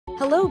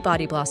Hello,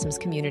 Body Blossoms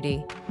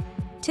community.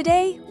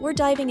 Today, we're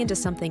diving into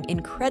something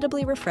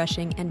incredibly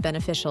refreshing and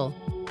beneficial.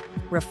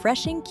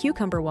 Refreshing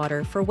cucumber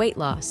water for weight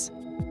loss.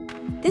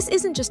 This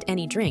isn't just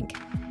any drink,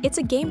 it's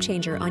a game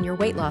changer on your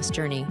weight loss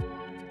journey.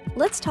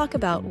 Let's talk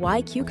about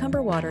why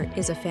cucumber water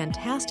is a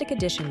fantastic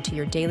addition to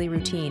your daily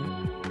routine.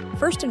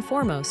 First and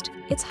foremost,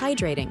 it's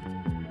hydrating.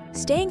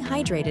 Staying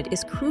hydrated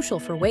is crucial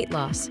for weight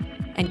loss,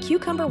 and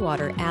cucumber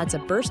water adds a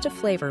burst of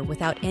flavor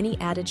without any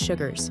added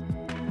sugars.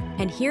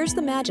 And here's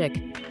the magic.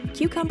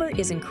 Cucumber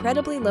is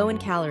incredibly low in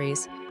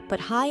calories, but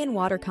high in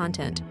water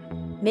content,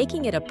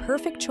 making it a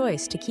perfect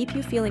choice to keep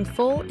you feeling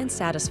full and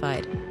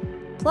satisfied.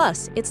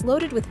 Plus, it's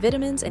loaded with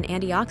vitamins and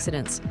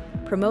antioxidants,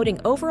 promoting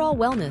overall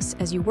wellness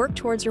as you work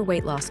towards your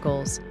weight loss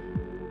goals.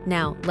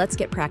 Now, let's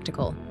get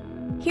practical.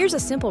 Here's a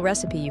simple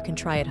recipe you can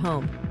try at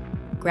home.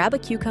 Grab a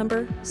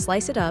cucumber,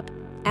 slice it up,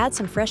 add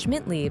some fresh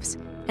mint leaves,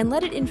 and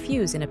let it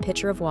infuse in a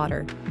pitcher of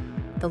water.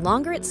 The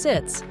longer it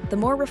sits, the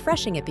more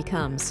refreshing it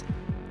becomes.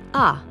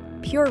 Ah,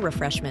 pure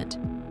refreshment.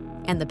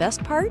 And the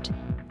best part?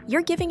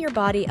 You're giving your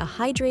body a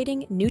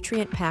hydrating,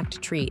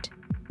 nutrient-packed treat.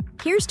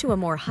 Here's to a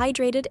more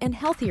hydrated and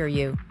healthier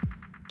you.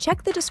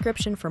 Check the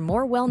description for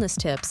more wellness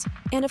tips,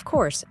 and of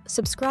course,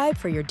 subscribe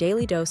for your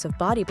daily dose of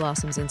Body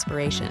Blossoms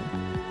inspiration.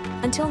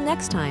 Until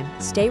next time,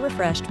 stay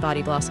refreshed,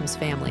 Body Blossoms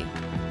family.